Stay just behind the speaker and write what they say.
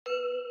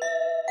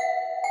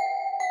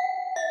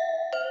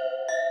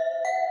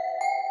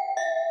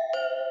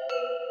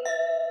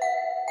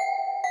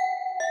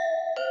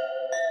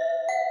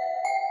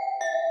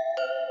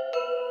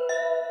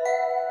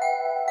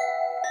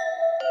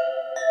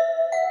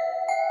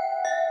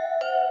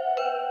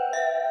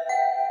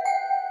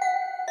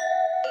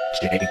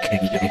J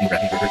Kingdom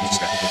Records.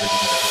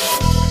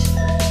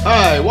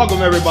 Hi,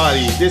 welcome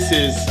everybody. This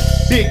is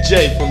Big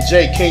J from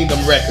J Kingdom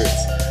Records.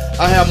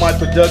 I have my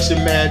production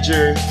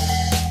manager,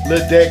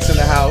 Lil Dex, in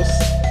the house.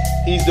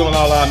 He's doing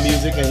all our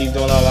music and he's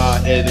doing all our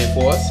editing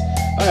for us.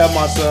 I have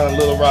my son,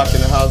 Lil Rock, in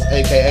the house,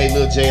 aka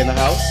Lil J, in the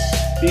house.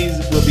 He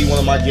will be one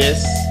of my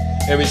guests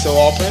every so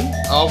often.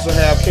 I also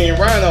have King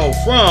Rhino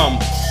from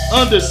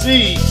Under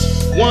Siege,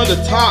 one of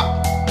the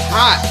top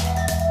hot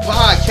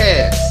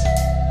podcasts.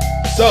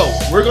 So,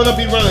 we're going to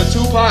be running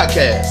two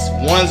podcasts.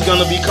 One's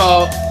going to be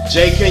called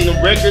J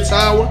Kingdom Records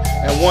Hour,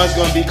 and one's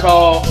going to be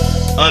called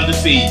Under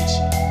Siege.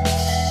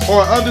 For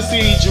Under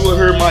Siege, you will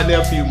hear my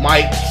nephew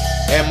Mike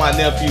and my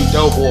nephew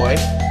Doughboy,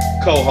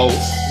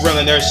 co-hosts,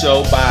 running their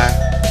show by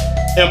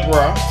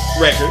Emperor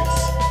Records.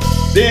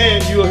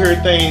 Then you'll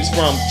hear things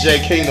from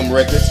J Kingdom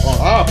Records on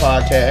our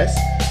podcast,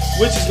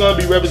 which is going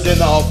to be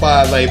representing all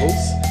five labels.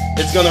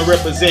 It's going to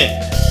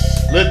represent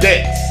Lil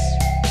Dex.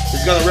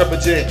 It's going to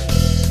represent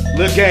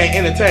Lil Gang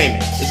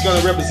Entertainment. It's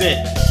going to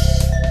represent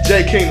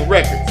J Kingdom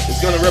Records.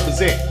 It's going to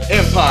represent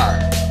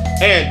Empire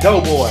and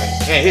Doughboy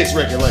and his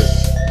record label.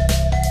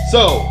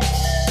 So,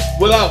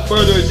 without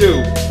further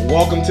ado,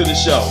 welcome to the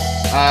show.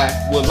 I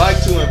would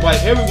like to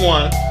invite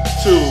everyone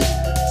to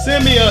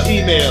send me an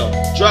email,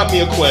 drop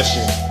me a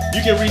question.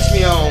 You can reach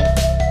me on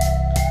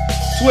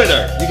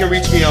Twitter. You can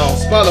reach me on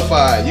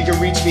Spotify. You can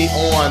reach me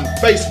on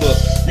Facebook.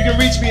 You can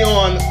reach me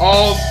on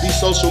all these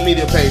social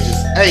media pages,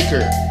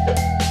 Anchor.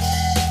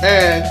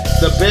 And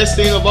the best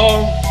thing of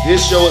all,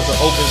 this show is an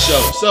open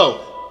show. So,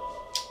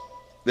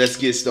 let's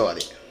get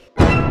started.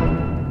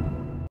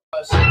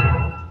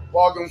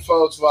 Welcome,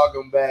 folks.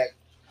 Welcome back.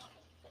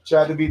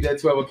 Try to beat that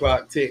 12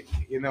 o'clock tick.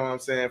 You know what I'm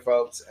saying,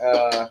 folks?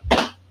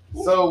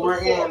 So, we're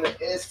in the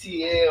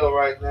STL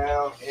right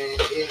now,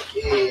 and it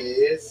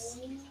is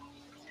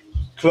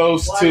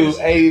close to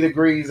 80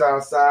 degrees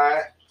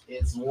outside.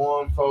 It's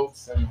warm,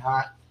 folks, and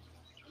hot.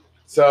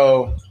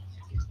 So,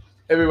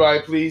 everybody,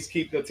 please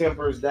keep the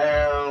tempers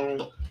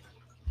down.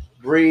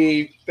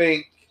 Breathe,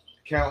 think,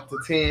 count to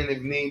 10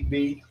 if need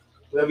be.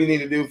 Whatever you need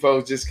to do,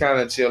 folks, just kind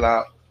of chill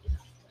out.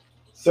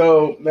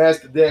 So,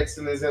 Master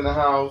Dexton is in the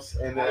house,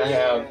 and then I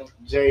have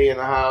Jay in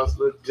the house.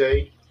 Look,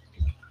 Jay.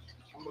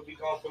 I'm going to be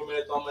gone for a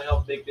minute. I'm going to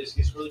help Big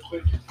Biscuits really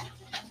quick.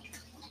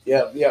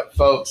 Yep,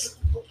 folks.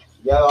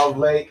 Got off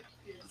late,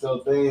 so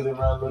things are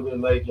running a little bit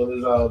late, but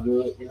it's all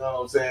good. You know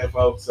what I'm saying,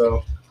 folks?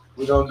 So,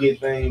 we're going to get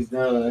things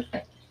done.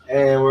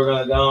 And we're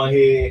going to go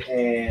ahead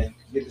and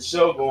get the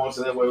show going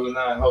so that way we're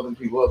not holding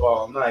people up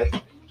all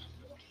night.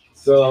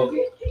 So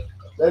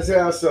let's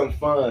have some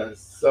fun.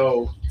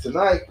 So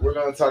tonight we're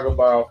going to talk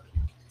about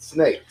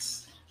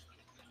snakes.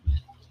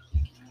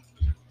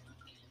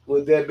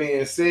 With that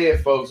being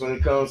said, folks, when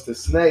it comes to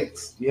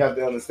snakes, you have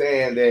to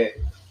understand that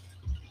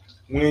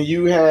when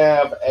you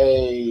have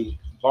a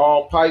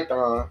ball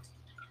python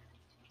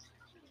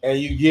and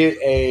you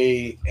get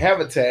a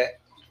habitat,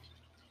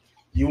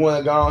 you want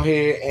to go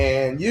ahead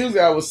and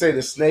usually I would say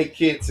the snake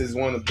kits is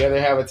one of the better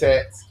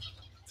habitats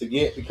to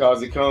get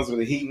because it comes with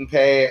a heating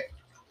pad.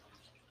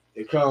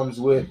 It comes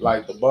with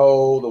like the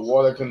bowl, the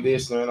water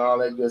conditioner, and all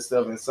that good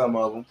stuff in some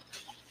of them.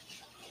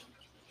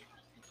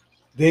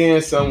 Then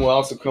some will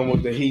also come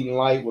with the heating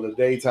light with a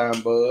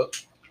daytime bulb.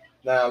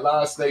 Now, a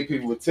lot of snake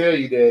people will tell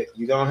you that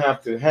you don't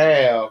have to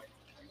have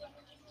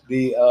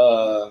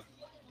the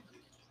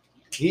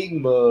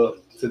heating bulb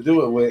to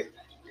do it with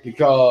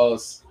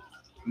because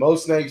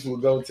most snakes will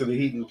go to the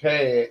heating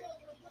pad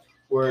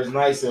where it's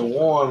nice and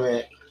warm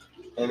at,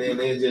 and then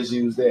they just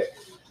use that.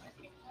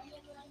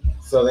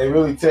 So they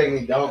really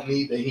technically don't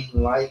need the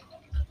heating light,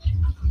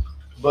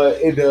 but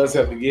it does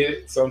have to get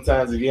it.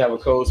 Sometimes if you have a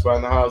cold spot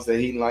in the house, the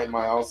heating light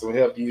might also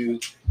help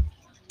you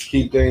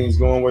keep things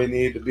going where you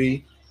need it to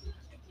be.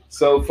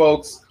 So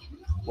folks,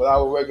 what I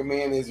would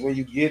recommend is when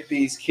you get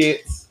these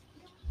kits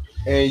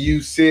and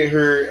you sit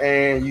here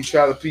and you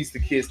try to piece the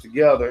kits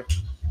together,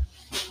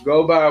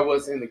 go by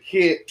what's in the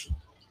kit.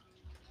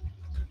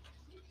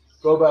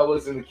 Go by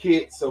what's in the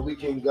kit so we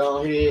can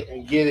go ahead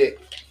and get it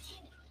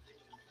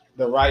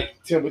the right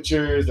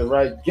temperatures, the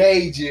right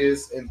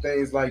gauges, and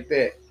things like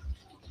that.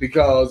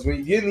 Because when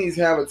you get in these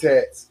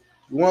habitats,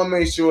 you want to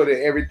make sure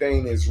that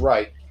everything is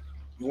right.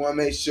 You want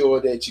to make sure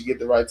that you get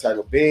the right type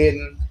of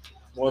bedding.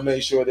 You want to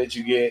make sure that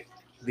you get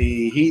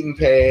the heating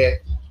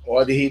pad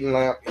or the heating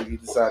lamp if you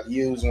decide to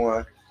use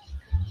one.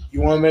 You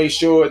want to make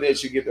sure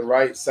that you get the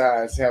right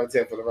size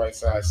habitat for the right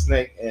size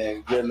snake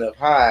and good enough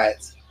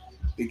hides,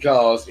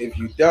 because if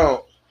you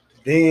don't,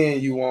 then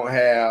you won't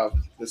have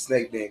the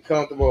snake being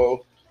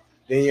comfortable.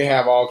 Then you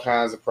have all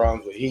kinds of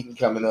problems with heating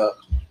coming up,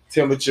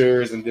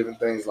 temperatures, and different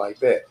things like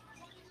that.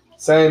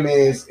 Same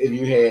as if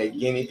you had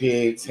guinea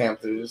pigs,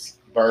 hamsters,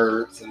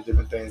 birds, and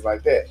different things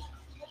like that.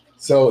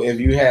 So if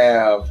you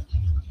have,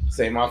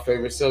 say, my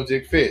favorite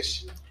subject,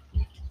 fish.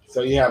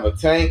 So you have a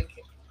tank.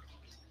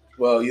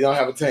 Well, you don't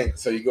have a tank,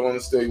 so you go in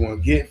the store, you want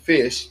to get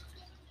fish,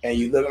 and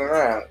you look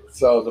around.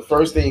 So the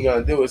first thing you're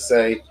going to do is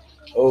say,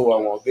 oh, I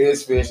want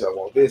this fish, I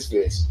want this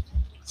fish.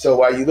 So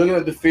while you're looking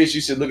at the fish, you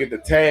should look at the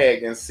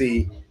tag and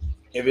see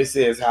if it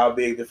says how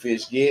big the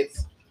fish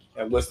gets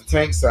and what's the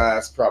tank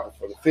size proper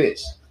for the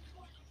fish.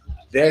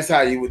 That's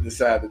how you would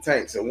decide the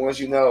tank. So once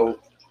you know,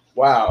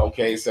 wow,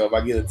 okay, so if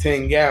I get a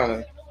 10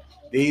 gallon,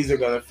 these are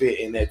going to fit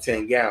in that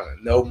 10 gallon,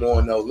 no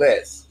more, no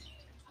less.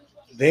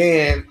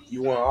 Then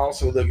you want to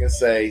also look and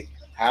say,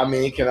 how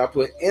many can I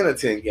put in a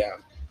 10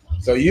 gallon?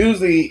 So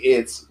usually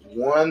it's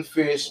one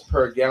fish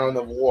per gallon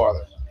of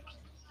water.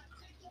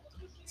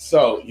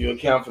 So you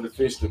account for the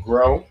fish to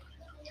grow.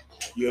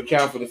 You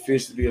account for the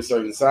fish to be a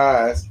certain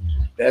size.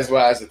 That's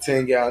why it's a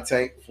 10 gallon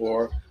tank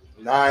for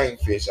 9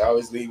 fish. I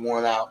always leave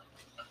one out.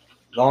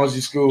 As long as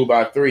you school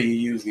by 3,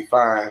 you're usually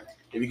fine.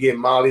 If you get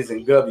mollies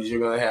and guppies,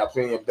 you're going to have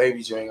plenty of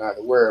babies you ain't got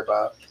to worry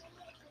about.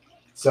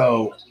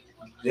 So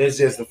there's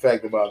just the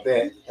fact about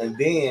that. And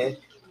then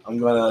I'm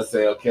going to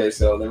say, okay,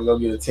 so let me go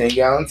get a 10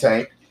 gallon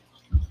tank.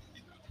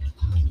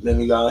 Let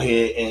me go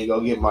ahead and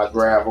go get my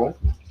gravel.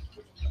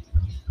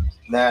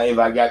 Now, if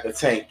I got the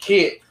tank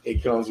kit,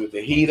 it comes with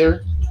the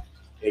heater.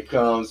 It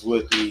comes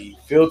with the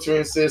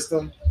filtering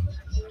system.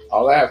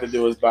 All I have to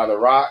do is buy the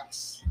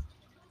rocks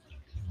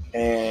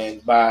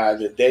and buy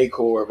the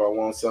decor if I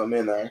want something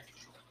in there.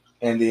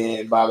 And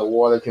then buy the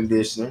water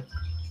conditioner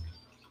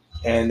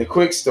and the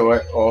quick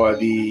start or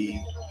the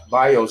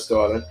bio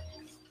starter.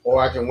 Or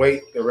I can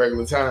wait the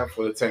regular time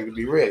for the tank to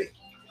be ready.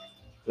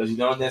 Because you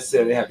don't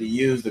necessarily have to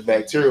use the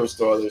bacterial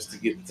starters to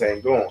get the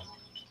tank going.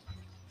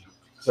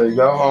 So you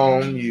go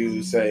home,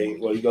 you say,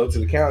 well, you go to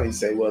the counter, you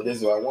say, well, this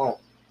is what I want.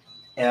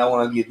 And I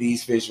want to get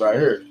these fish right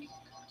here.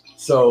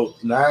 So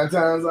 9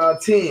 times out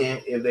of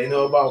 10, if they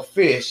know about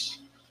fish,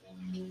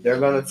 they're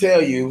going to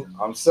tell you,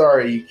 I'm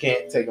sorry, you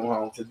can't take them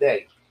home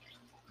today.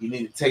 You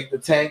need to take the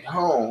tank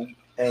home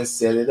and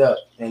set it up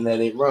and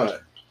let it run.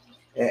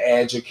 And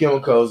add your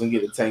chemicals and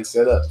get the tank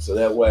set up. So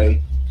that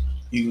way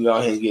you can go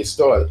ahead and get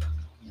started.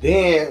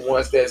 Then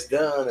once that's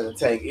done and the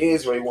tank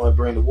is ready, you want to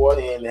bring the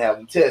water in and have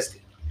them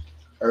tested.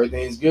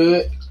 Everything's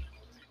good.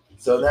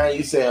 So now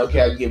you say,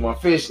 okay, I can get my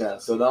fish now.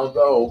 So don't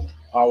go,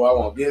 oh, I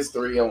want this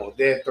 3, I want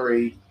that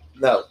 3.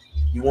 No,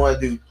 you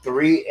want to do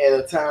 3 at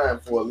a time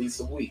for at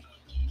least a week.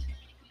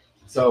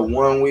 So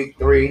 1 week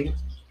 3,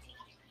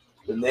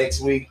 the next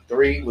week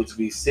 3, which would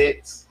be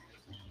 6,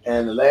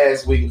 and the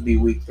last week would be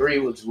week 3,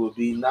 which would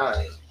be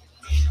 9.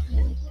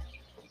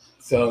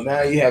 So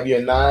now you have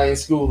your 9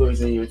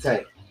 schoolers in your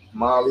tank.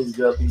 Mollies,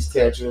 guppies,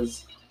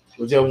 tetras,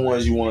 whichever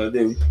ones you want to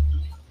do.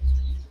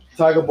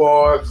 Tiger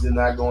barbs, they're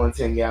not going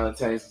 10 gallon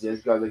tanks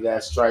just because they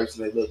got stripes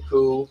and they look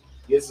cool.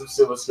 Get some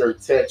silver skirt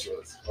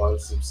tetras or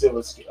some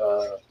silver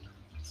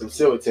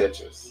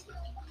tetras.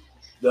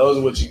 Those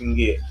are what you can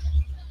get.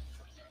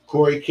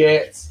 Cory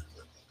cats,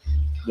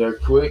 they're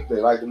quick. They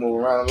like to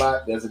move around a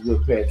lot. That's a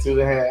good pet too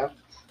to have.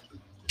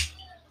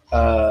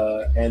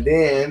 And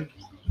then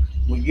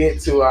we get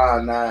to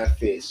our 9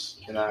 fish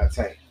in our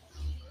tank.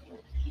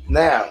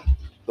 Now,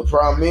 the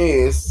problem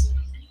is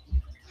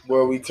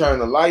where we turn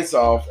the lights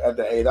off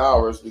after 8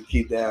 hours, we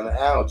keep down the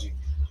algae.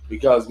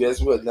 Because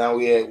guess what? Now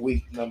we at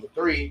week number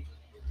 3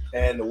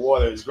 and the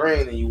water is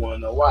green and you want to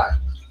know why.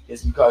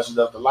 It's because you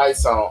left the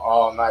lights on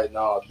all night and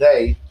all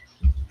day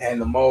and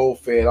the mold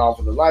fed off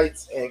of the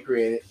lights and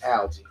created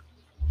algae.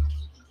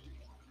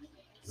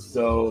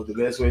 So the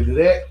best way to do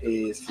that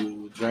is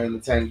to drain the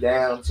tank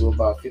down to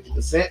about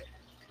 50%,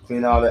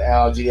 clean all the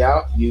algae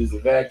out, use the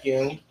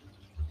vacuum,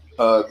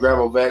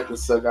 gravel vac to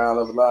suck out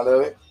a lot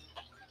of it.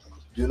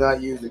 Do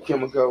not use the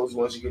chemicals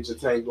once you get your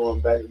tank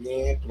going back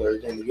again. Put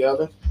everything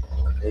together,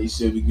 and you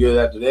should be good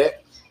after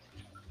that.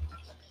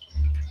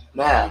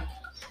 Now,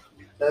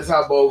 let's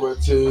hop over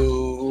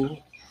to.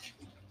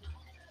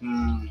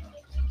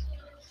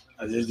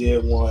 I just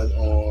did one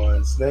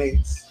on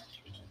snakes,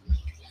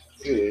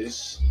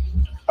 fish.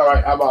 All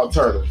right, how about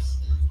turtles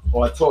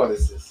or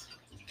tortoises?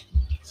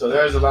 So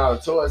there's a lot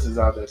of tortoises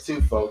out there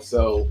too, folks.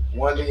 So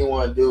one thing you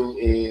want to do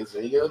is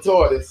when you get a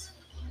tortoise,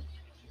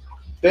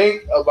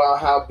 think about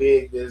how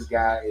big this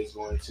guy is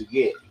going to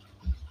get.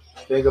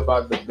 Think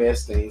about the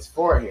best things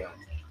for him.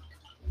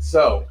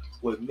 So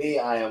with me,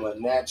 I am a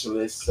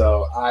naturalist,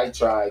 so I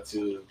try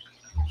to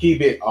keep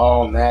it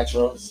all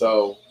natural.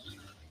 So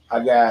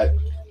I got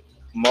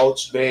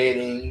mulch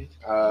bedding,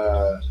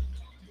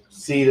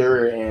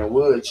 cedar and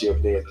wood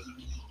chip bedding,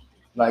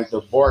 like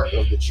the bark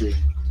of the tree,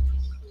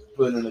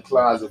 put in the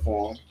closet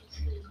for him.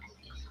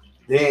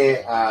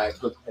 Then I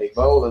put a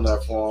bowl in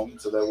there for them,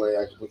 so that way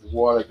I can put the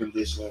water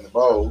conditioner in the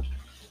bowl,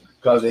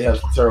 because it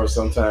helps the turtles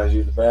sometimes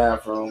use the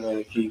bathroom and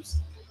it keeps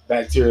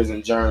bacteria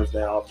and germs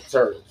down off the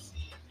turtles.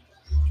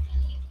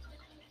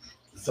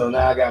 So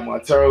now I got my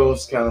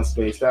turtles kind of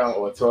spaced out,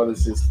 or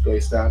tortoises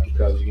spaced out,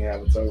 because you can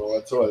have a turtle or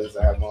a tortoise.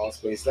 I have them all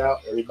spaced out.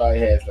 Everybody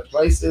has their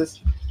places.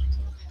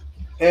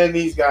 And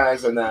these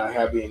guys are now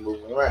happy and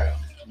moving around.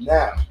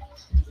 Now,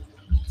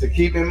 to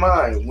keep in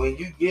mind, when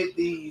you get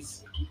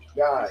these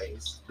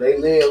guys, they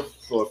live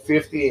for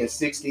 50 and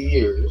 60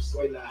 years.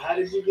 Wait, now, how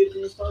did you get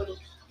these turtles?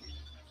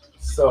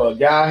 So a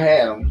guy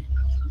had them,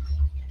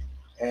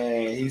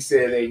 and he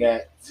said they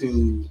got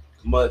too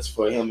much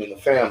for him and the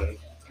family.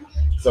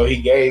 So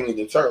he gave me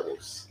the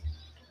turtles.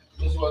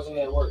 This wasn't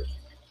at work.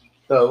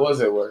 No, it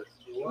was at work.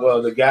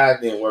 Well, the guy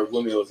didn't work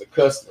with me. It was a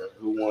customer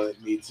who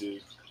wanted me to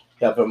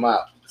help him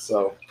out.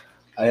 So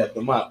I helped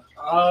him out.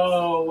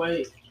 Oh,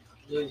 wait.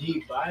 Did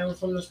he buy them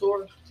from the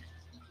store?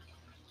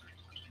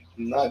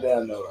 Not that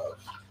I know of.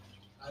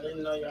 I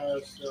didn't know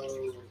y'all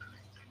sold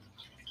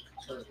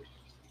turtles.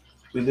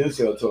 We do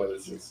sell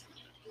tortoises.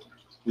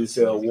 We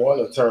sell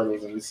water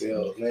turtles and we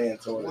sell land Where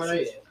tortoises.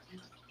 they at?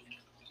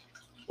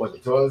 What, the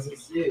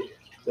tortoises? Yeah.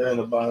 They're in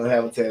the bottom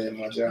habitat in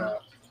my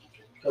job.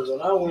 Because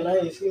when I went, I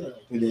ain't seen them.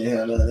 We didn't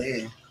have none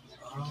in.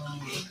 Oh,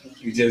 okay.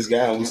 We just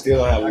got them. We still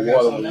don't have I a got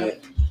water some one now.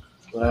 yet.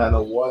 We don't have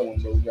no water one,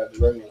 but we got the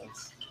regular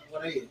ones.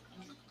 Where they at?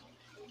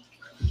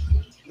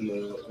 And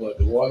the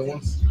water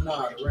ones?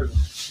 Nah, the river.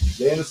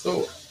 They're in the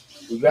store.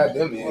 We got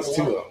them in. It's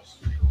two of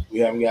them. We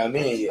haven't got them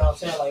in You yet. know what I'm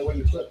saying? Like, where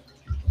you put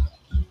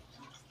them?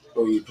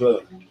 Where you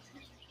put them?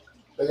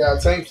 They got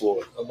a tank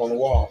for it up on the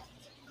wall.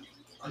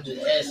 I'm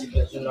just asking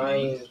because,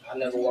 I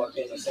never walked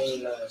in and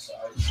seen none, so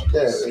I'm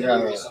Yeah, just they got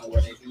curious on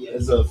where they be at.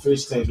 It's a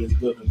fish tank that's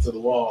built into the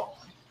wall.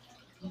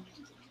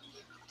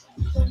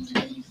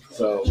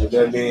 So with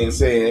that being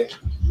said,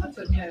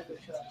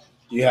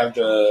 you have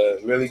to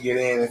really get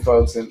in and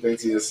folks and think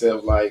to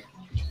yourself like,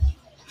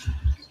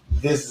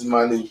 this is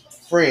my new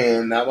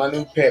friend, not my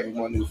new pet, but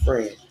my new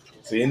friend.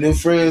 So your new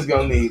friend is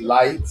gonna need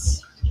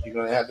lights. You're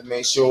gonna have to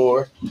make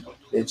sure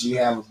that you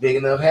have a big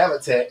enough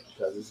habitat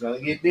because it's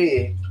gonna get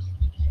big.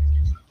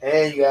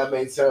 And you gotta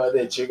make sure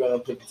that you're gonna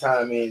put the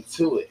time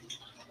into it.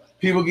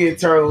 People get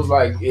turtles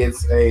like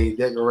it's a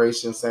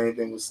decoration. Same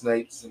thing with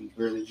snakes and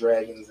bearded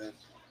dragons and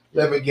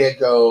leopard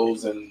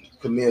geckos and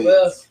chameleons.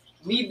 Well,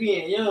 me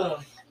being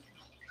young,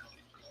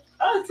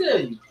 I'll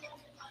tell you,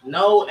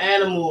 no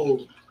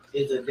animal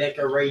is a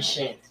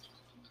decoration.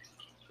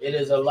 It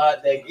is a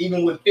lot that,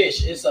 even with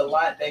fish, it's a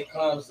lot that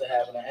comes to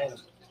having an animal.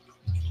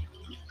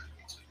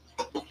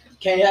 You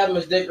can't have them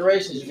as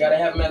decorations. You gotta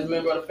have them as a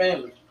member of the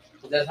family.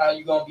 That's how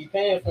you gonna be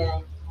paying for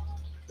them.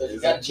 Because you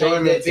gotta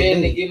change that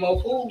bed to get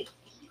more food.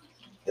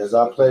 As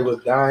I play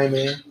with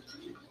Diamond,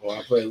 or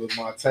I play with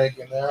my tank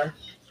in there.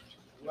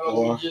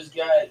 We just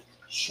got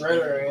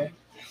Shredder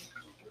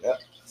in.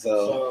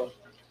 So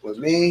with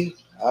me,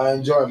 I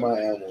enjoy my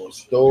animals.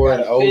 Store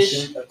in the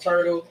fish, ocean. a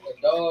turtle,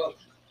 a dog.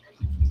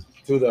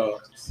 2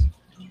 dogs.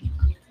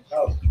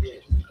 Oh, yeah.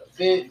 A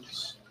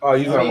fish. Oh,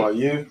 you talking about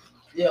you?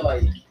 Yeah,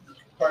 like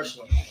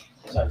personal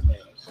type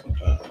things.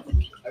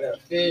 I got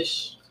a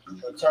fish,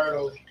 a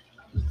turtle,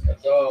 a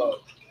dog,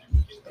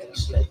 and a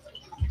snake.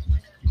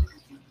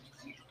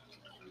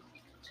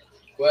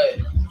 But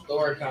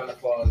Thor kind of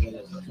falls in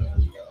as a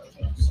family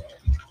dog, so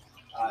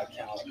I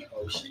count the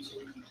ocean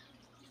too.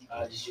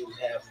 I just use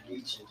half of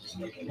each and just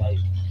make it like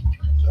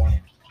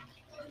one,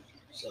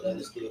 so that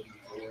it still be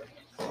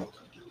four.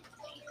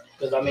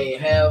 Because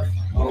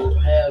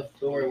half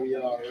Thor we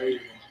already,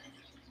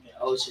 and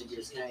ocean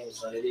just came,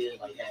 so it is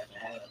like half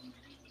and half.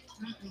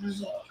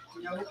 So.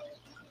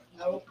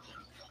 Nope.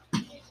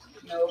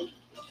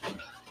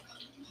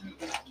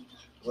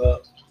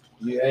 Well,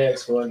 you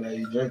asked for it, now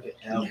you drink it.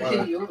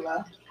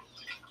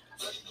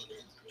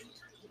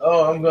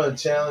 Oh, I'm gonna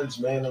challenge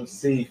Madam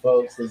C,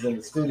 folks, that's in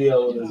the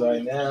studio with us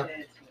right now,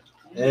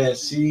 and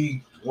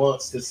she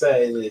wants to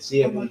say that she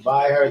had me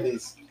buy her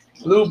this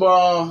Blue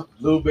Ball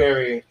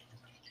Blueberry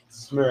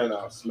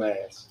Smirnoff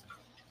Smash.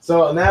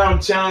 So now I'm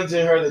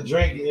challenging her to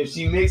drink it. If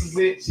she mixes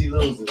it, she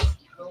loses.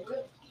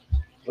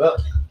 Well,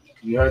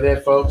 you heard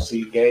that, folks.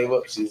 She gave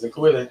up. She's a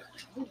quitter.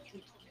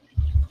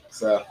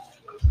 So,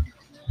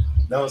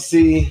 don't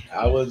see.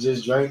 I will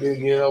just drink it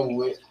and get over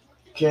with.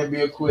 Can't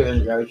be a quitter.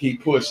 You gotta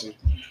keep pushing.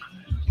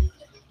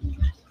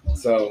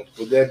 So,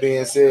 with that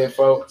being said,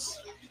 folks,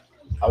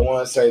 I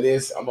want to say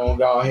this. I'm gonna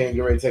go ahead and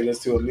get ready to take us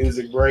to a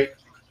music break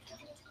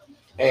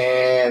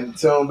and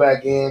tune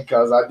back in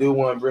because I do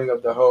want to bring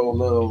up the whole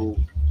little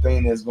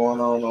thing that's going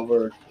on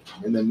over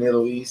in the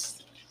Middle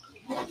East.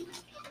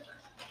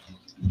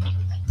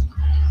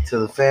 To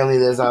the family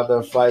that's out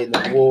there fighting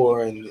the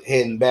war and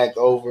heading back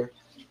over,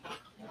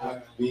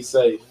 be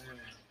safe.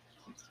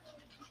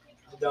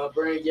 I'm gonna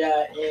bring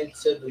y'all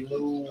into the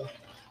new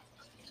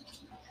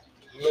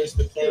list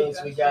of things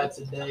we got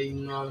today.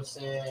 You know what I'm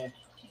saying?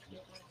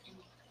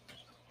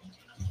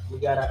 We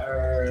got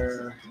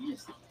a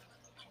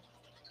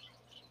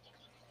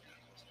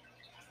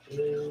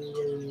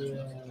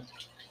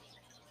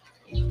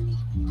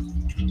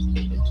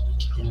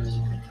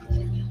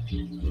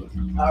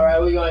all right,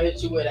 we're gonna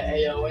hit you with an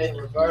AOA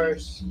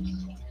reverse.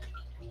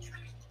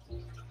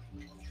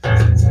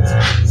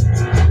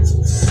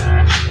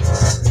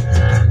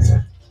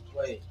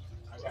 Wait,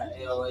 I got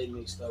AOA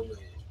mixed up with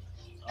it.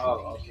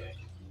 Oh, okay.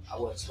 I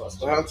wasn't supposed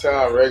to.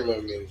 Sometimes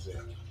regular music.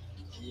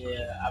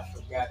 Yeah, I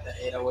forgot the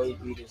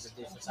 808 beat is a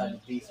different type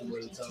of beat from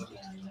what he told me.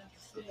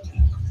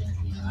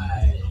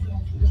 Alright.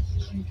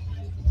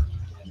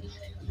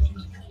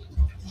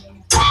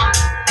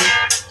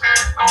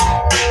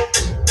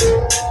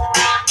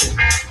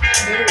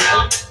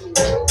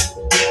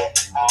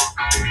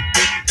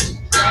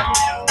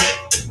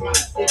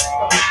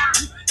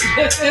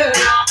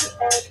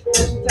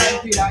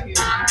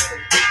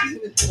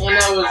 And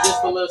that was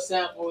just a little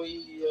sample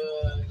he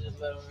just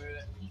let him hear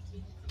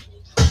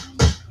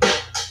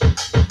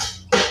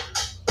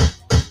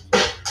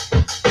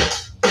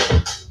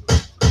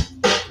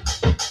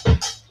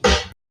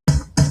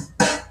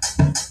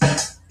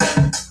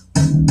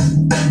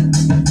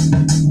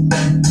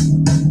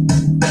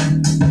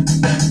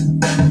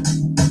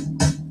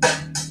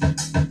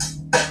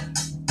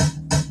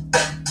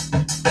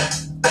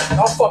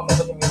Don't fucking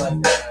look at me like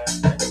that,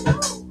 man.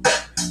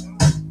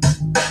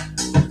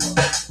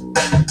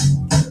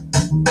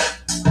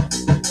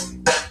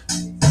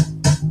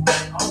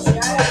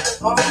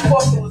 Don't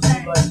fucking look at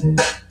me like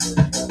this.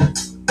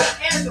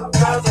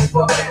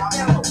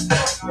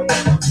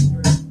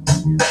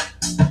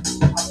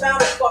 I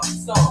found a fucking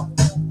song.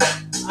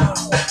 I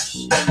don't know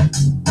shit.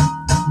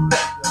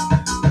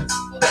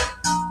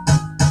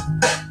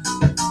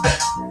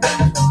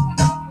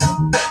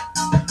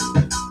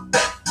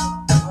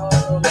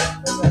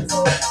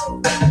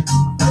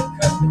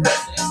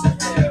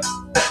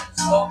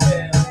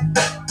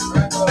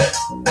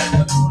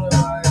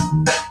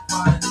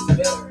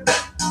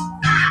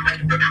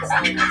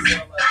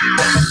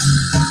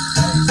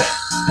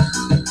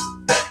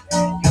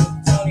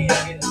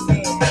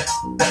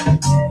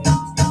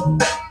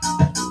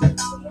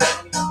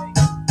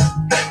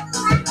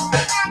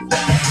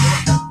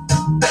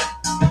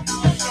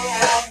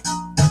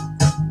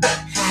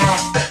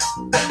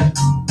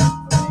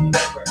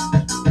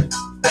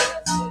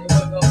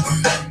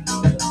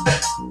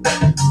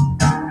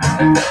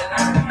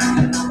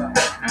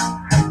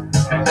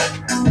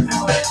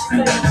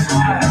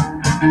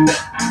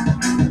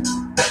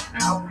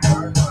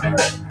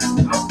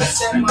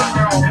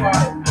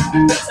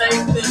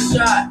 Take this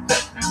shot.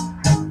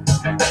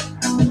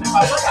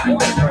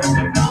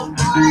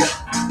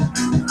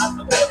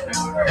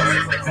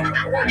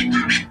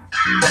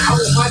 I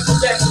will Michael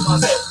Jackson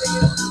myself,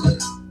 nigga.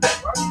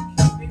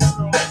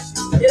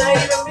 It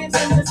ain't even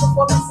mentioned, it's a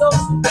fucking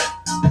social.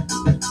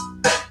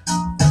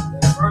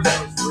 That first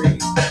was free.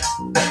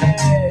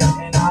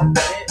 Yeah, and I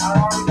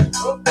already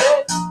took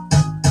that.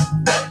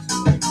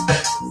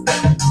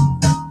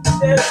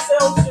 That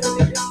social,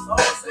 nigga, it's all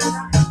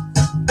social.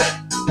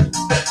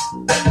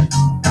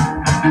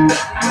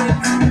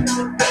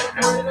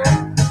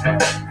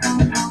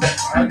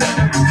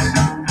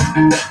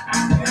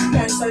 You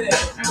can't say that.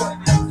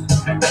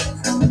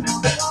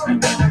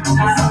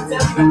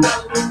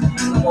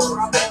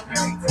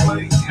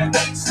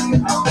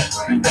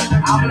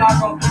 I'm not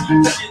gonna give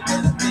you shit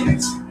that's big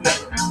as you will.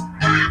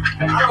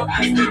 I don't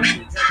expect you to drink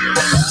it.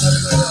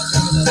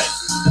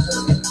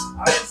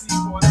 I didn't see you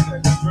pour that.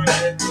 You drink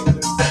that deal, let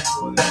me see you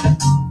pour that.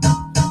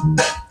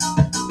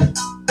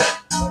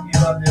 Now get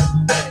out there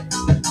blue man.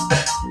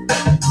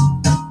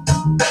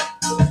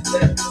 Looks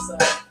exactly the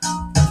same.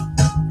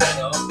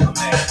 No, I'm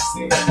actually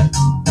seeing it.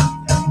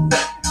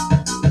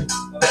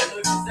 No, it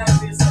looks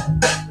exactly the same.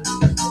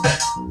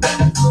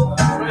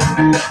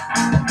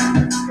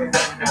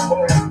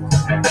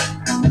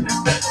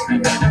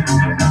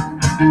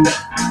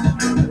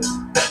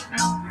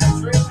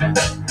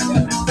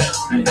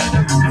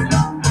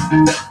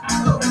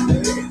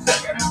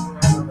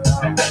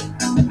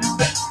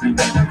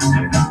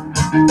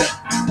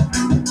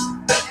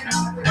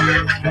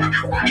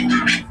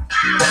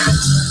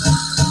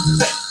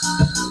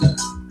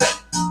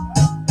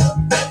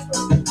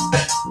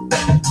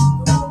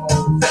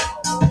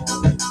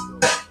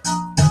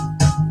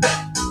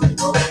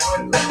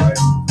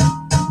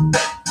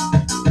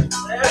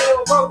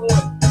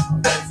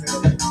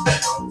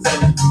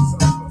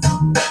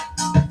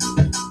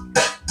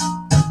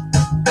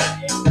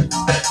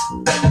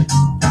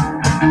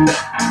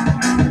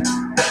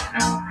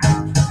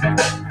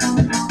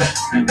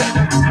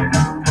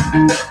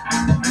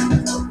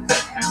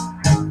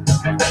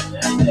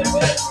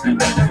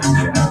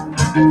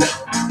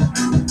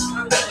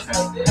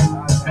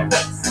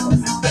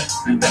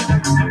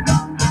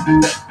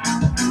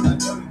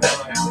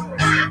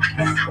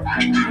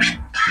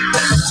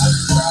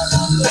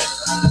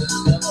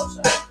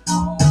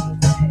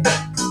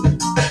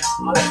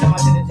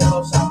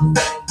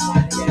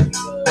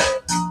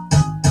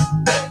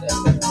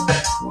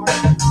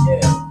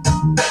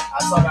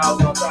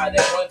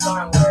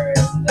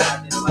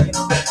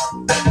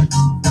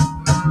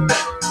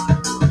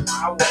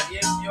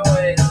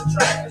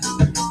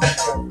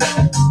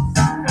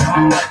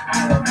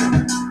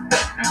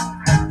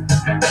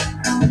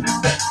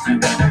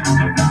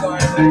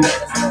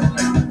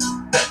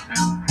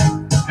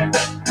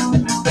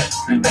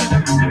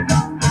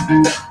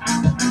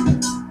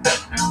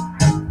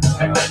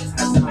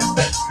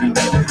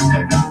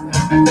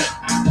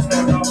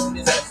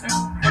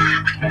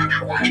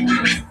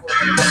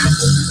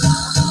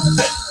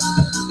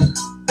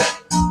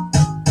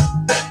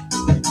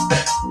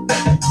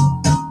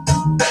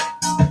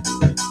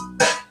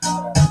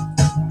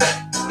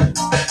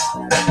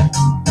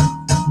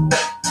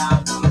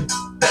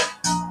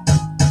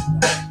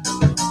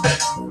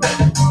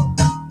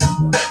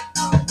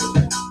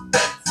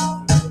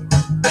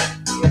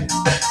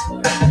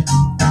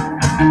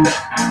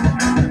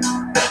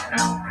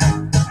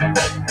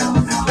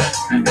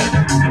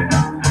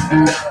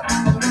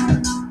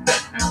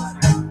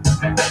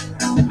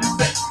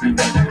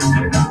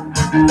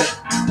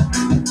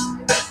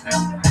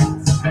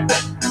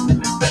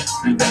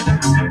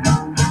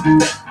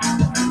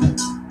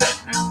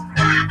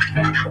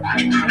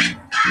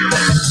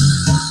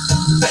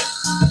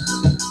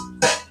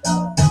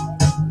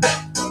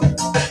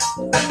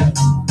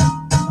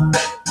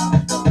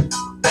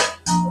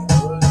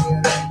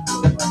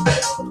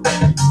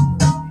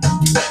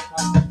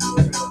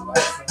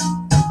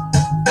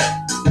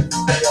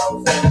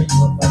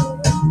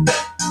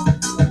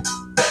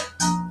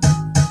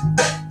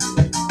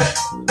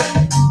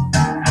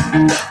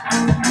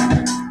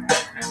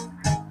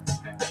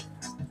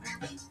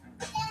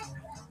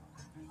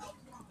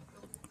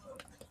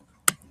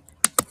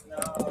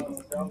 Come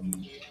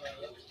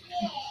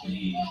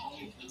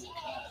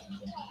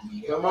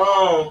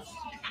on.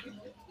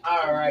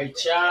 All right,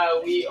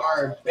 y'all. We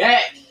are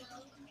back.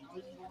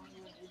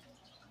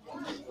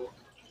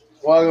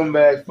 Welcome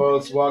back,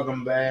 folks.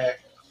 Welcome back.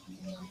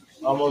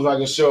 Almost like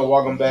a show.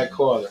 Welcome back,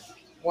 quarter.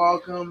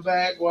 Welcome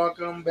back.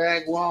 Welcome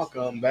back.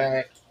 Welcome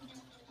back.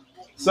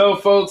 So,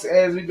 folks,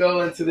 as we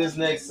go into this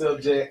next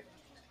subject,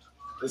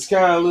 it's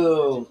kind of a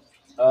little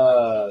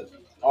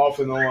off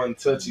and on,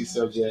 touchy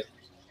subject.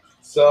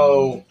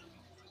 So,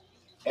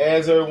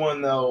 as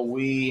everyone knows,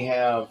 we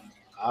have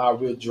our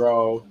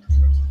withdrawal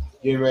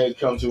getting ready to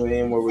come to an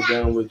end where we're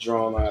done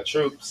withdrawing our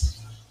troops.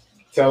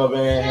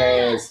 Taliban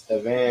has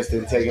advanced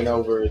and taken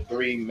over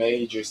 3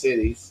 major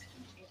cities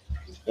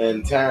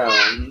and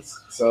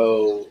towns,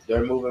 so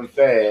they're moving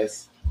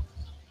fast.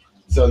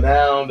 So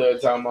now they're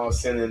talking about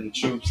sending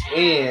troops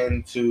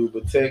in to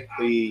protect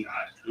the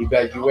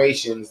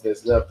evacuations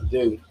that's left to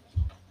do,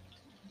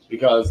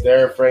 because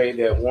they're afraid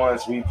that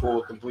once we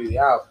pull completely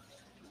out,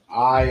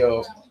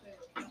 our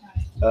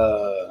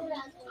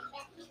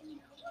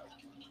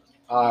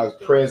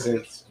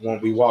presence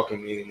won't be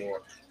walking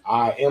anymore.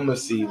 Our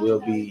embassy will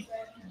be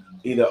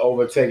either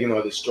overtaken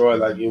or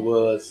destroyed like it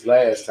was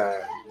last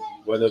time,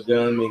 where the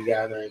gunmen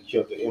got there and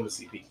killed the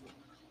embassy people.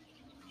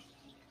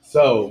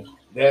 So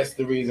that's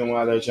the reason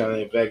why they're trying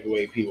to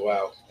evacuate people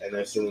out, and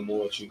they're sending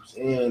more troops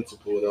in to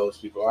pull those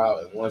people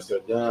out. And once they're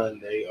done,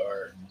 they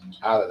are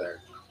out of there.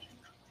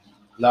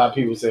 A lot of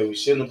people say we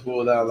shouldn't have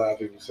pulled out. A lot of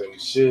people say we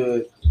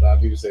should. A lot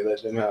of people say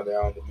let them have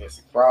their own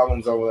domestic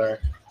problems over there.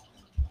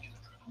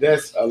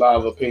 That's a lot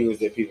of opinions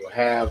that people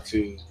have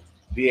to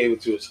be able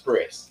to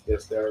express.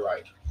 That's their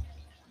right.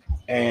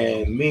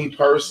 And me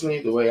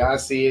personally, the way I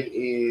see it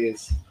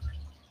is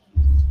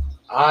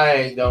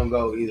I don't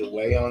go either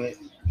way on it,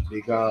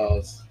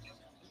 because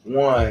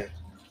one,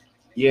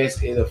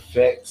 yes, it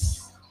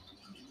affects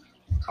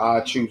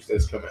our troops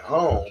that's coming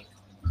home,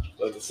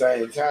 but at the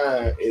same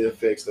time, it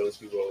affects those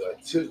people over there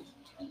too.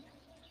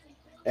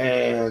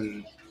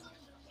 And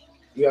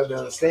you have to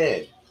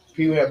understand,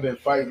 people have been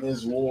fighting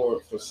this war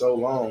for so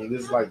long.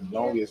 This is like the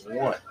longest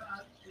one.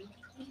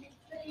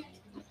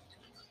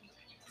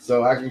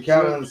 So I can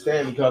kind of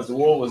understand, because the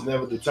war was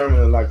never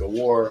determined like a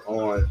war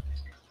on.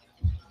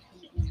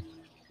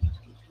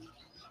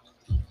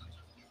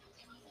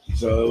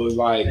 So it was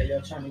like,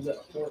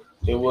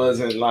 it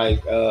wasn't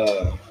like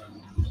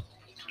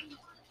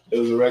it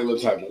was a regular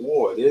type of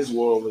war. This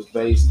war was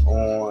based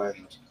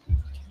on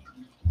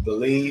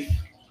belief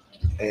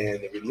and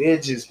the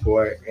religious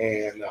part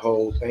and the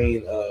whole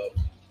thing of,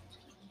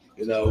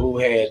 who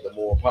had the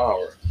more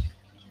power.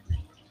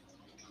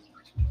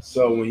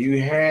 So when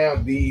you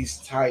have these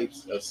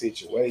types of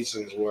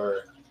situations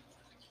where,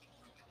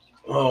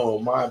 oh,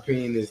 my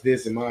opinion is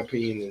this and my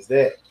opinion is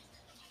that,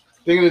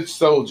 think of the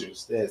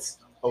soldiers that's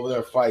over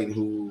there fighting,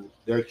 who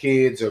their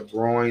kids are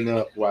growing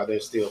up while they're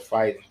still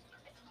fighting.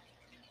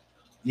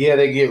 Yeah,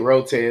 they get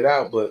rotated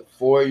out, but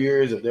 4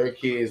 years of their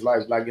kids'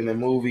 life, like in the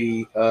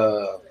movie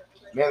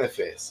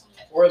Manifest.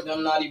 Or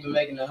them not even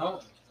making it home.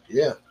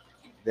 Yeah,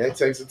 that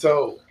takes a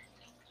toll.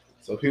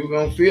 So people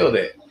gonna feel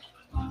that.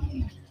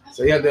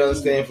 So you have to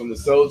understand from the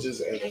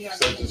soldiers and the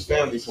soldiers'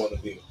 family point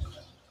of view.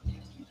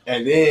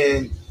 And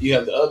then you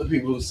have the other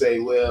people who say,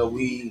 well,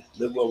 we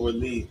look what we're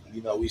leading.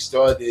 We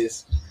started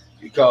this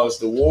because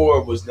the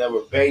war was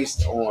never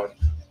based on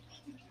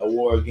a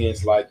war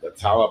against like the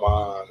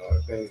Taliban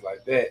or things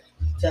like that.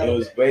 Taliban. It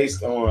was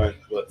based on,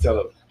 well, it's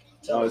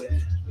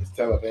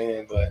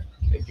Taliban, but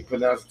they can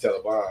pronounce it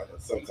Taliban or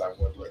sometimes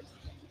one word.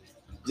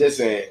 Just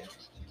saying,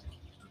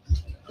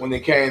 when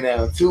it came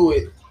down to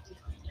it,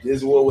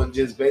 this war wasn't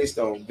just based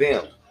on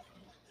them.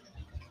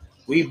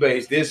 We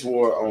based this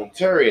war on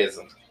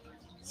terrorism.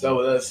 So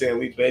with us saying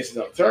we based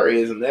it on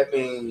terrorism, that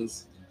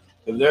means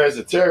if there's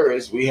a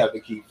terrorist, we have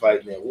to keep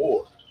fighting that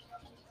war.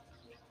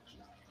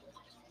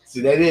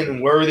 See, they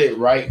didn't word it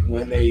right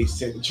when they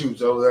sent the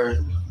troops over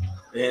there.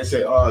 They didn't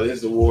say, oh, this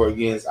is a war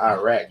against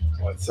Iraq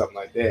or something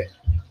like that.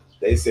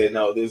 They said,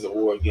 no, this is a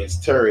war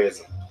against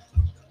terrorism,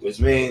 which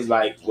means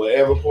like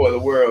whatever part of the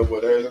world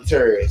where there's a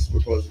terrorist, we're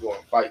supposed to go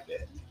and fight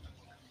that.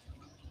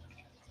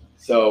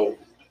 So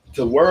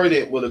to word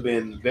it would have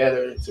been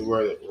better to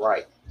word it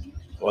right,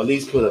 or at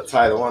least put a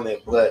title on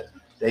it, but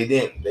they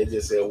didn't. They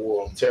just said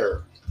war on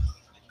terror.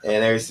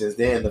 And ever since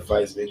then, the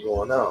fight's been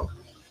going on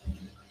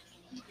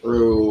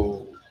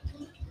through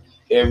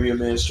every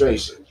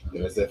administration.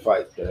 There's that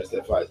fight. There's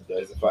that fight.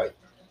 There's the fight.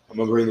 I'm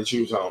going to bring the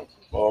troops home.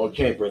 Oh, I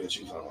can't bring the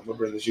troops home. I'm going to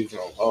bring the troops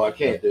home. Oh, I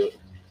can't do it.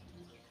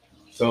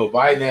 So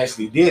Biden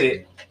actually did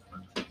it.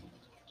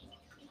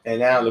 And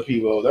now the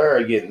people over there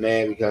are getting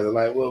mad because they're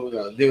like, what we're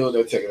going to do?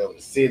 They're taking over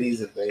the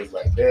cities and things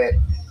like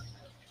that.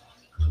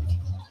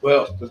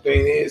 Well, the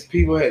thing is,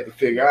 people had to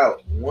figure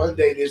out one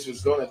day this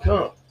was going to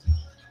come.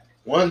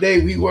 One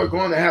day we were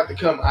going to have to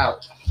come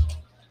out.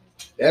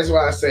 That's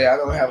why I say I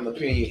don't have an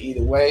opinion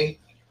either way,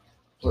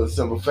 for the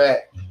simple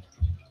fact,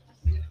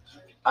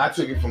 I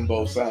took it from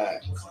both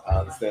sides. I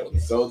understand what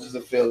the soldiers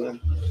are feeling,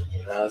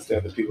 and I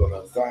understand what the people on the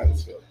other side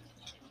is feeling.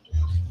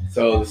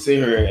 So to sit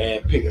here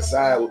and pick a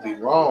side would be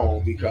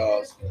wrong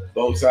because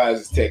both sides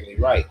is technically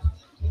right.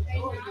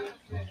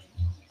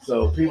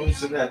 So people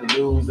shouldn't have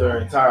to lose their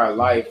entire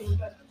life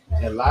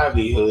and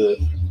livelihood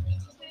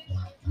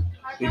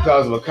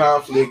because of a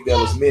conflict that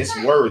was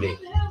misworded.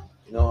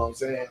 You know what I'm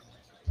saying?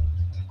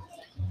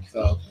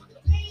 So,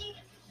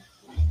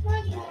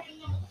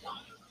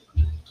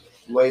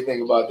 what do you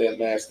think about that,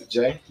 Master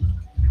J?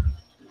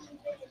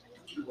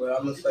 Well,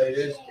 I'm gonna say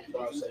this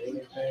before I say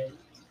anything.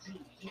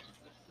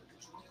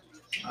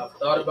 I've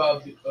thought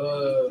about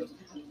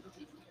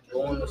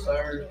going to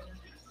serve,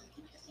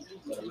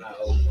 but I'm not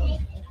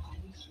open.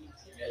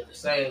 At the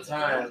same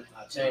time,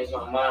 I changed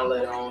my mind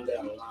later on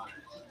down the line.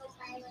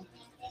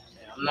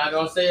 And I'm not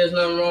gonna say there's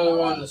nothing wrong with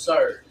wanting to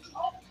serve.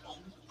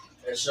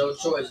 That's your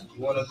choice. If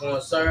you want to go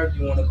and serve,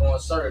 you want to go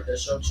and serve.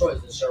 That's your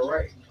choice. That's your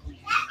right.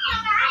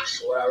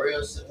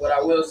 What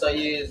I will say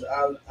is,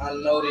 I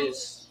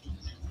noticed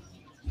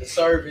the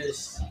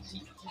service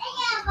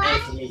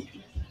ain't for me.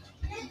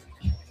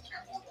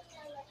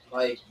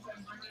 Like,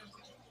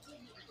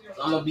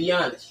 I'm gonna be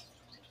honest.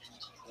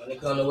 When it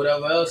comes to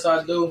whatever else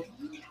I do,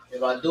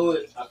 if I do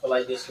it, I feel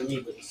like it's for me.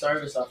 But the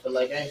service, I feel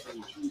like ain't for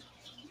me.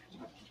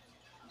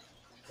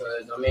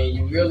 Because, I mean,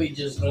 you really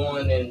just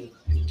going and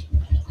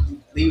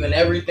leaving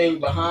everything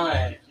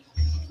behind.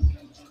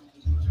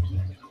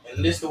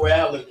 And this is the way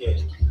I look at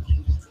it.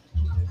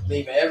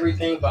 Leaving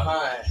everything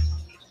behind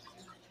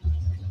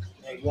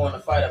and going to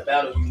fight a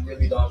battle you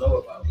really don't know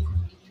about.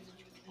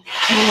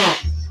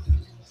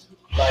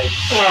 Like,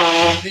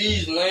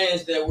 these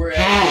lands that we're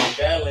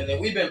actually battling, and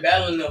we've been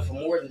battling them for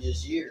more than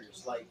just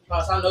years. Like,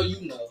 Pops, I know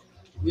you know,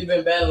 we've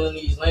been battling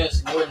these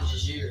lands for more than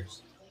just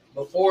years.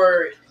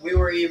 Before we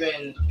were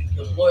even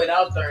deployed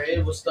out there,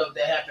 it was stuff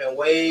that happened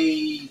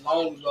way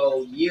long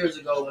ago, years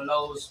ago, when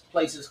those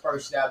places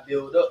first got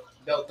built up.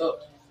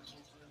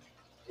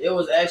 It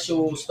was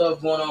actual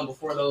stuff going on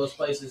before those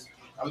places.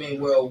 I mean,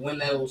 well, when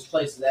those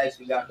places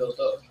actually got built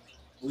up,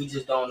 we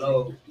just don't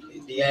know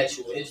the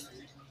actual history.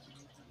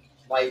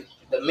 Like,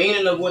 the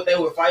meaning of what they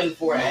were fighting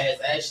for has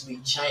actually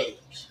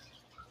changed.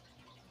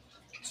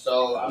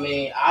 So, I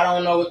mean, I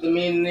don't know what the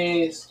meaning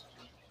is,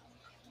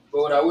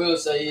 but what I will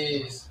say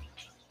is,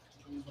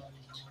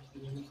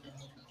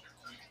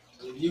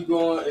 if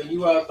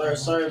you out there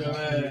serving,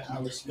 man, I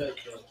respect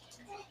that.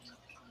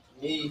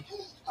 Me,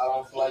 I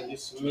don't feel like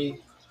it's for me.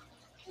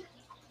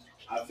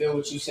 I feel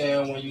what you're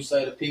saying when you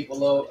say the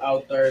people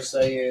out there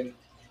saying,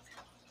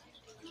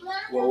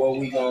 well, what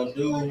we gonna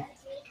do?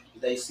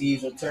 They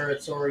seize the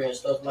territory and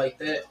stuff like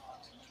that.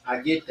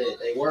 I get that.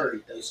 They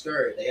worried. They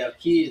scared. They have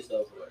kids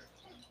over there.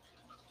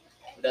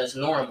 But that's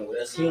normal.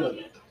 That's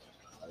human.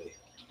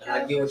 And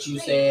I get what you're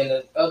saying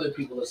that other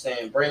people are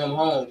saying. Bring them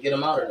home. Get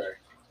them out of there.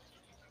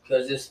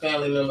 Because there's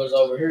family members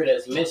over here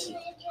that's missing.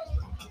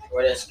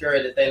 Or that's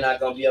scared that they're not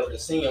going to be able to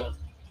see them.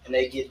 And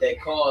they get that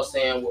call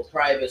saying, well,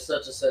 private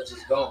such and such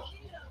is gone.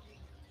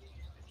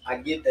 I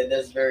get that.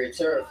 That's very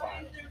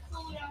terrifying.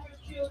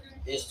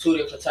 It's two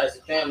different types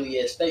of family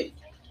at stake.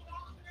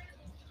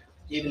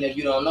 Even if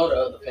you don't know the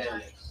other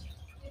families,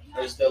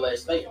 they still at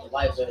stake. The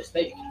lives are at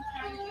stake.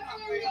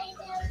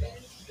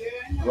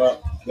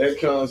 Well, that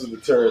comes with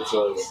the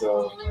territory.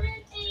 So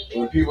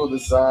when people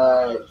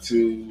decide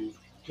to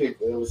pick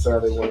the other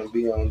side they want to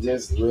be on,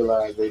 just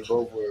realize they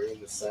both were in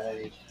the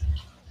same.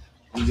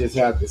 You just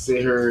have to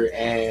sit here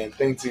and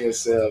think to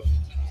yourself,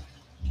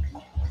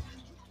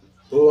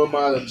 who am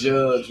I to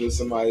judge what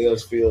somebody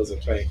else feels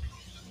and thinks?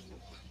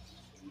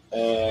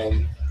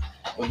 And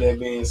with that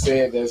being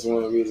said, that's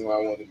one of the reasons why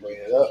I wanted to bring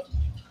it up.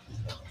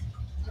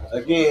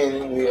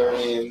 Again, we are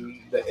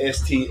in the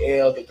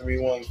STL, the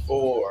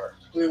 314.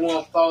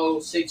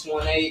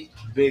 314-618.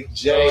 Big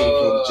J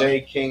from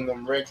J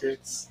Kingdom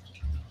Records.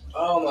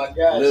 Oh my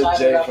gosh. Lil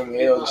J from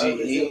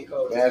LGE.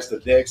 Master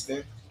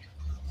Dexton,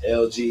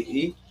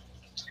 LGE.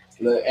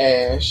 Lil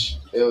Ash,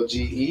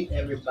 LGE.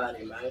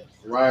 Everybody, man.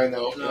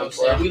 Rhino. You know what I'm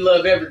saying? We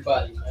love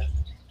everybody, man.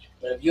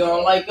 But if you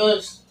don't like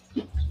us,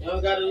 you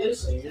don't gotta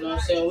listen. You know what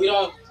I'm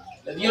saying?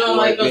 If you don't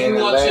like us, we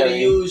want you to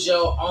use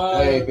your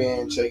own. Hey,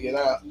 man, check it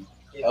out.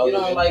 If you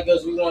don't like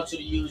us, we want you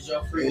to use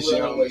your free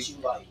will and what you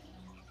like.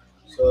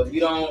 So if you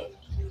don't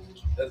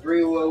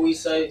agree with what we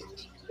say,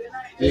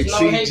 Big there's no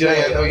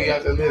CJ, I know you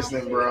got to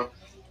listening, bro.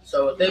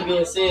 So with that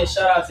being said,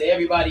 shout out to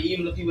everybody,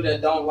 even the people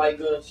that don't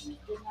like us,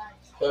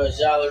 because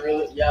y'all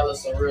are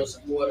some real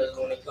supporters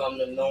when it comes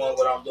to knowing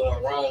what I'm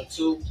doing wrong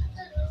too,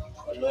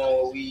 or knowing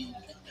what we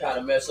kind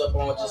of mess up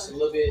on just a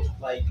little bit.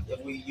 Like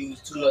if we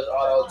use too much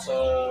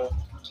auto-tune,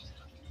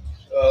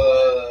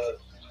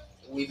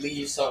 we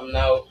leave something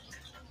out.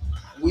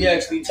 We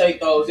actually take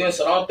those in,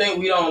 so don't think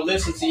we don't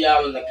listen to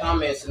y'all in the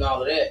comments and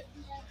all of that.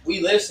 We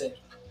listen.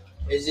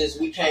 It's just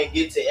we can't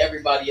get to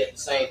everybody at the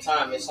same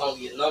time. It's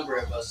only a number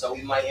of us, so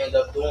we might end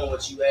up doing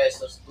what you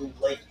asked us to do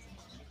late.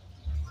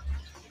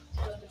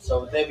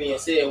 So with that being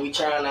said, we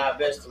trying our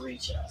best to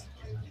reach out.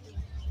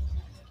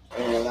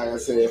 And like I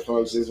said,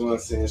 folks, just want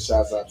to send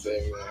shouts out to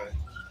everyone.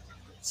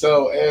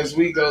 So as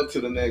we go to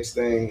the next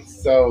thing,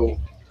 so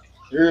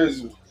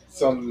here's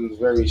something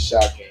very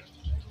shocking.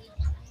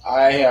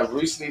 I have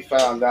recently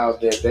found out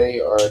that they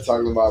are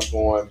talking about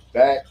going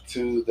back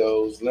to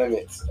those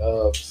limits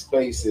of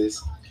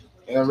spaces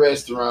in a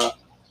restaurant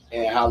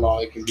and how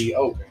long it can be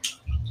open.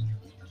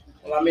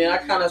 Well, I mean, I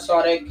kind of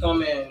saw that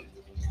coming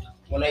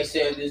when they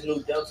said this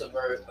new Delta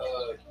virus,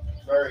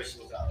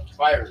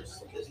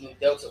 this new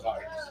Delta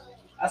virus.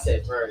 I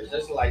said virus.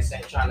 That's like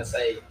saying trying to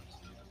say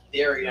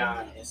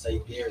Darion and say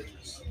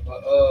Darius.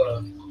 But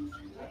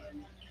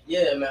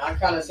yeah, man, I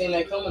kind of seen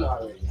that coming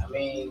already. I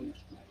mean,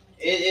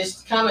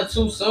 it's kind of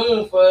too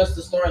soon for us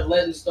to start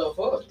letting stuff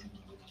up.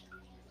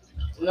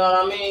 You know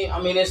what I mean?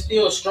 I mean, it's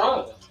still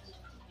strong.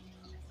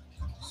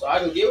 So I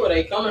can get where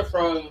they coming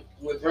from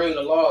with bringing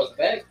the laws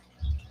back.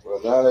 Well,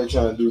 now they're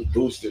trying to do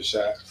booster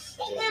shots.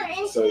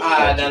 So No,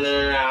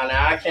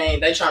 I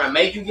can't. They trying to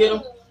make you get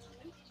them.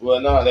 well,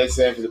 no, they're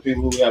saying for the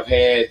people who have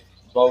had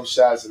both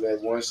shots and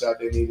that one shot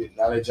they needed,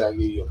 now they're trying to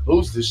give you a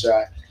booster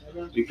shot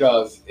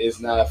because it's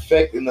not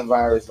affecting the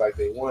virus like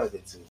they wanted it to.